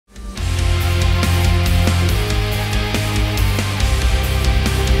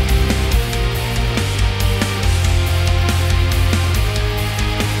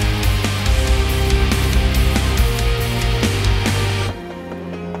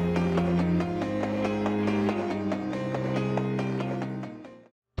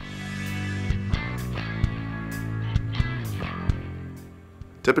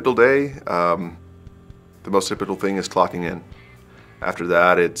Typical day, the most typical thing is clocking in. After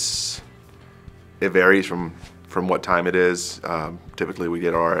that, it varies from what time it is. Typically we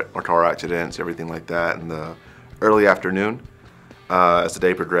get our car accidents, everything like that in the early afternoon. As the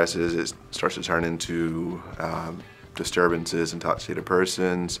day progresses, it starts to turn into disturbances, intoxicated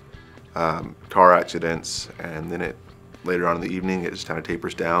persons, car accidents, and then later on in the evening it just kind of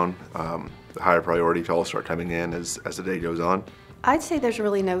tapers down. The higher priority calls start coming in as the day goes on. I'd say there's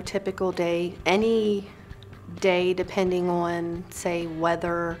really no typical day. Any day, depending on, say,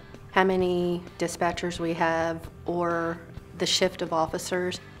 weather, how many dispatchers we have, or the shift of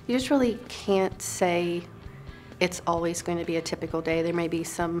officers, you just really can't say it's always going to be a typical day. There may be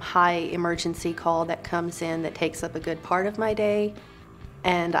some high emergency call that comes in that takes up a good part of my day,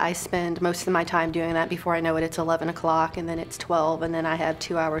 and I spend most of my time doing that. Before I know it, it's 11 o'clock, and then it's 12, and then I have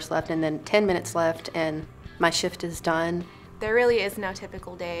 2 hours left, and then 10 minutes left, and my shift is done. There really is no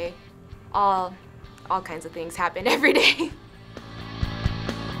typical day. All kinds of things happen every day.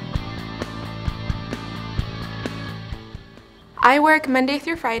 I work Monday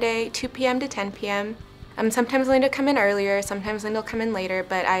through Friday, 2 p.m. to 10 p.m. Sometimes Linda will come in earlier, sometimes Linda will come in later,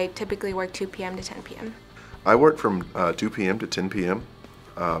 but I typically work 2 p.m. to 10 p.m. I work from 2 p.m. to 10 p.m.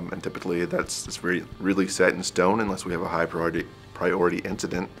 And typically it's really set in stone unless we have a high priority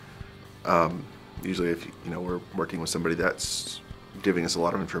incident. Usually if we're working with somebody that's giving us a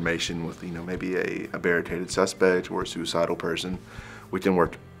lot of information with maybe a barricaded suspect or a suicidal person, we can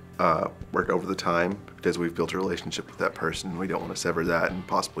work over the time because we've built a relationship with that person. We don't want to sever that and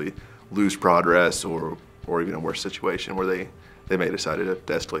possibly lose progress or even a worse situation where they may decide to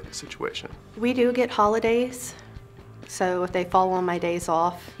escalate the situation. We do get holidays, so if they fall on my days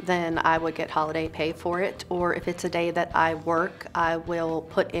off, then I would get holiday pay for it. Or if it's a day that I work, I will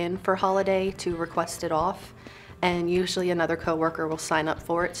put in for holiday to request it off. And usually another coworker will sign up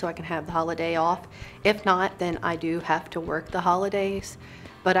for it so I can have the holiday off. If not, then I do have to work the holidays.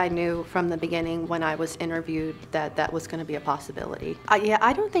 But I knew from the beginning when I was interviewed that that was going to be a possibility. Yeah,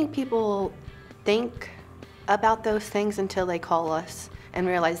 I don't think people think about those things until they call us and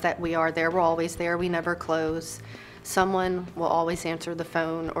realize that we are there. We're always there. We never close. Someone will always answer the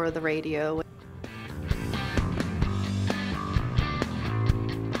phone or the radio.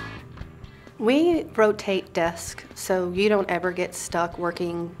 We rotate desks, so you don't ever get stuck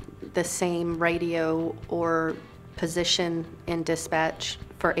working the same radio or position in dispatch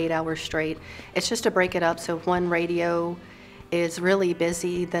for 8 hours straight. It's just to break it up, so if one radio is really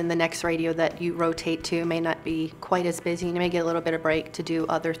busy, then the next radio that you rotate to may not be quite as busy. You may get a little bit of break to do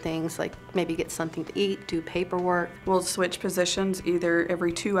other things, like maybe get something to eat, do paperwork. We'll switch positions either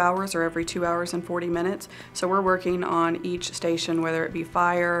every 2 hours or every 2 hours and 40 minutes. So we're working on each station, whether it be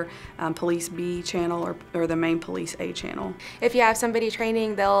fire, police B channel, or the main police A channel. If you have somebody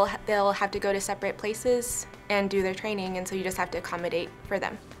training, they'll have to go to separate places and do their training, and so you just have to accommodate for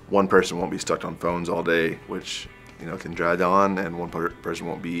them. One person won't be stuck on phones all day, which can drag on, and one person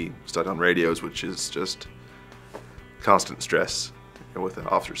won't be stuck on radios, which is just constant stress with the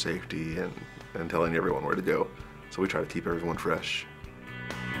officer safety and telling everyone where to go. So we try to keep everyone fresh.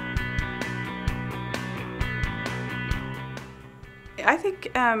 I think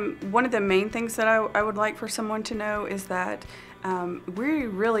one of the main things that I would like for someone to know is that we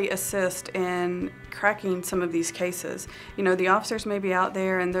really assist in cracking some of these cases. The officers may be out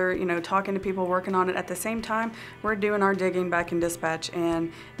there and they're, talking to people working on it. At the same time, we're doing our digging back in dispatch,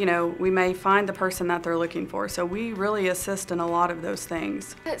 and, we may find the person that they're looking for. So we really assist in a lot of those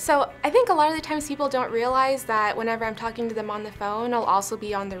things. So I think a lot of the times people don't realize that whenever I'm talking to them on the phone, I'll also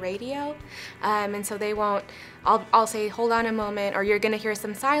be on the radio. And so they won't, I'll say, hold on a moment, or you're gonna hear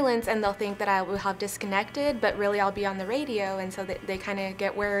some silence, and they'll think that I will have disconnected, but really I'll be on the radio, and so they kind of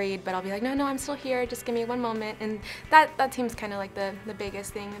get worried, but I'll be like, no, I'm still here, just give me one moment. And that seems kind of like the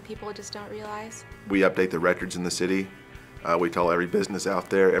biggest thing that people just don't realize. We update the records in the city. We call every business out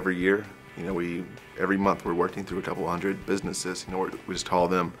there every year. Every month we're working through a couple hundred businesses. We just call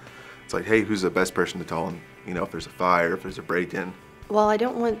them. It's like, hey, who's the best person to call? And if there's a fire, if there's a break-in. Well, I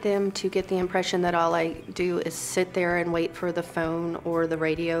don't want them to get the impression that all I do is sit there and wait for the phone or the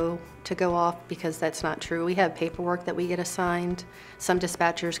radio to go off, because that's not true. We have paperwork that we get assigned. Some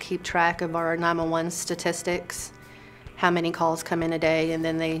dispatchers keep track of our 911 statistics, how many calls come in a day, and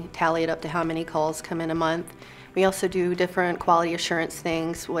then they tally it up to how many calls come in a month. We also do different quality assurance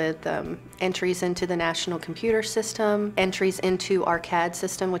things with entries into the national computer system, entries into our CAD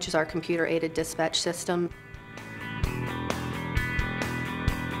system, which is our computer-aided dispatch system.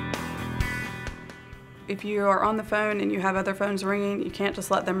 If you are on the phone and you have other phones ringing, you can't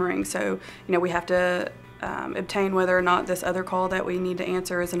just let them ring. So, we have to obtain whether or not this other call that we need to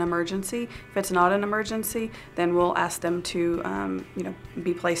answer is an emergency. If it's not an emergency, then we'll ask them to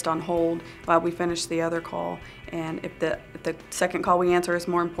be placed on hold while we finish the other call. And if the second call we answer is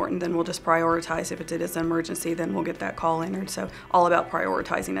more important, then we'll just prioritize. If it is an emergency, then we'll get that call entered. So all about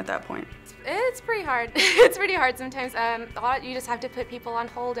prioritizing at that point. It's pretty hard. It's pretty hard sometimes. You just have to put people on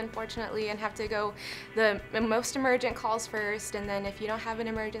hold, unfortunately, and have to go the most emergent calls first, and then if you don't have an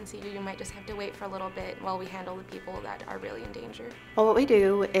emergency, you might just have to wait for a little bit while we handle the people that are really in danger. Well, what we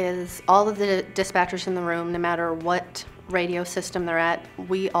do is all of the dispatchers in the room, no matter what radio system they're at,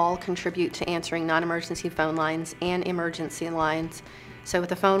 we all contribute to answering non-emergency phone lines and emergency lines. So if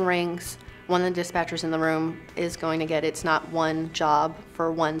the phone rings, one of the dispatchers in the room is going to get it. It's not one job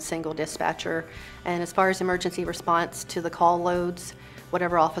for one single dispatcher. And as far as emergency response to the call loads,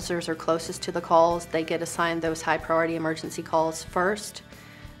 whatever officers are closest to the calls, they get assigned those high priority emergency calls first.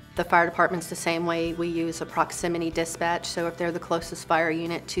 The fire department's the same way. We use a proximity dispatch, so if they're the closest fire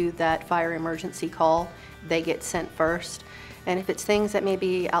unit to that fire emergency call, they get sent first. And if it's things that may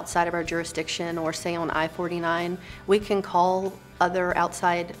be outside of our jurisdiction or say on I-49, we can call other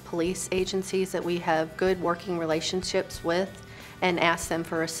outside police agencies that we have good working relationships with and ask them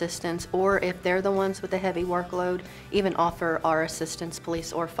for assistance, or if they're the ones with the heavy workload, even offer our assistance,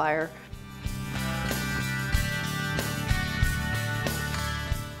 police or fire.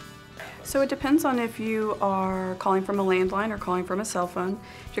 So it depends on if you are calling from a landline or calling from a cell phone.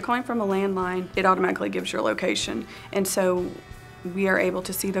 If you're calling from a landline, it automatically gives your location. And so we are able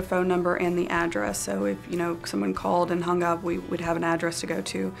to see the phone number and the address. So if someone called and hung up, we would have an address to go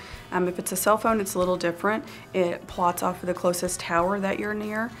to. If it's a cell phone, it's a little different. It plots off of the closest tower that you're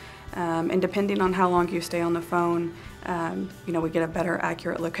near. And depending on how long you stay on the phone, we get a better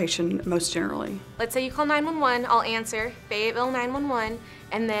accurate location most generally. Let's say you call 911, I'll answer Fayetteville 911,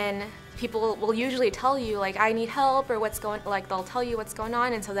 and then people will usually tell you, like, I need help, or they'll tell you what's going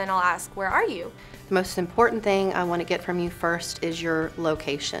on, and so then I'll ask, where are you? The most important thing I want to get from you first is your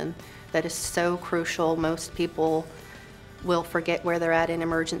location. That is so crucial. Most people will forget where they're at in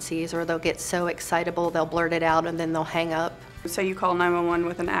emergencies, or they'll get so excitable they'll blurt it out and then they'll hang up. Say you call 911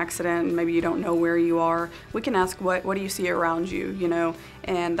 with an accident and maybe you don't know where you are. We can ask what do you see around you,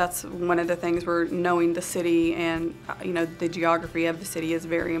 and that's one of the things where knowing the city and the geography of the city is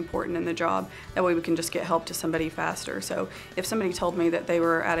very important in the job. That way we can just get help to somebody faster. So if somebody told me that they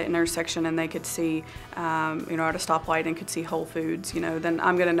were at an intersection and they could see at a stoplight and could see Whole Foods, then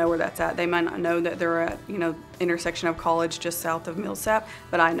I'm going to know where that's at. They might not know that they're at intersection of College just south of Millsap,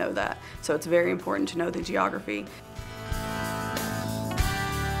 but I know that. So it's very important to know the geography.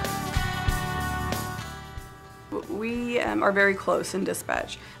 We are very close in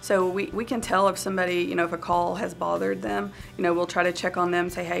dispatch, so we can tell if somebody, if a call has bothered them. We'll try to check on them,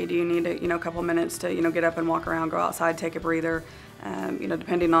 say, hey, do you need a couple minutes to get up and walk around, go outside, take a breather.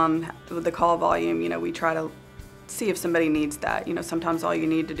 Depending on the call volume, we try to see if somebody needs that. Sometimes all you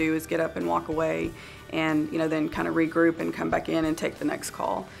need to do is get up and walk away, and then kind of regroup and come back in and take the next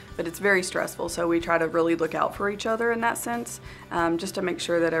call. But it's very stressful, so we try to really look out for each other in that sense, just to make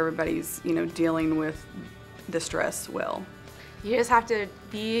sure that everybody's dealing with the stress well. You just have to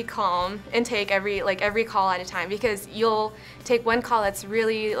be calm and take every call at a time, because you'll take one call that's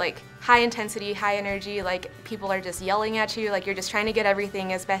really high intensity, high energy, people are just yelling at you, you're just trying to get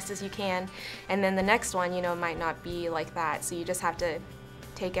everything as best as you can, and then the next one might not be like that, so you just have to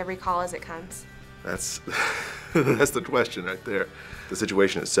take every call as it comes. That's that's the question right there. The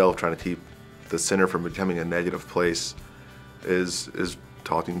situation itself, trying to keep the center from becoming a negative place, is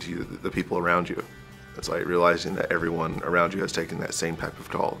talking to you, the people around you. It's like realizing that everyone around you has taken that same type of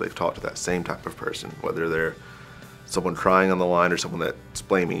call. They've talked to that same type of person, whether they're someone crying on the line or someone that's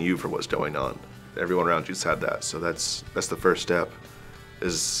blaming you for what's going on. Everyone around you's had that. So that's the first step,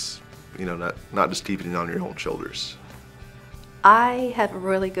 is not just keeping it on your own shoulders. I have a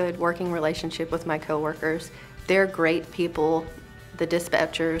really good working relationship with my coworkers. They're great people, the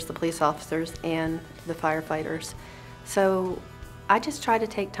dispatchers, the police officers, and the firefighters. So I just try to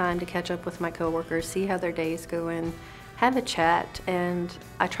take time to catch up with my coworkers, see how their day's going, have a chat, and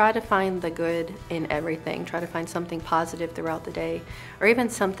I try to find the good in everything, try to find something positive throughout the day, or even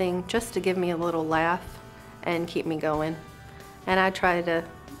something just to give me a little laugh and keep me going. And I try to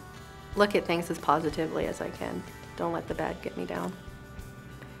look at things as positively as I can. Don't let the bad get me down.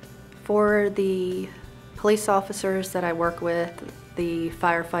 For the police officers that I work with, the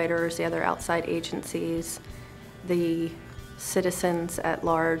firefighters, the other outside agencies, the citizens at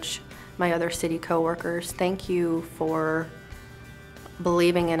large, my other city coworkers, thank you for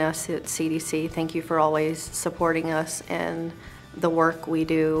believing in us at CDC. Thank you for always supporting us and the work we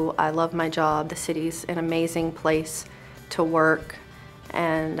do. I love my job. The city's an amazing place to work,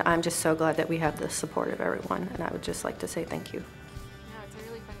 and I'm just so glad that we have the support of everyone, and I would just like to say thank you. No, it's a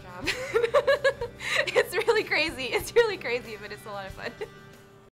really fun job. It's really crazy, but it's a lot of fun.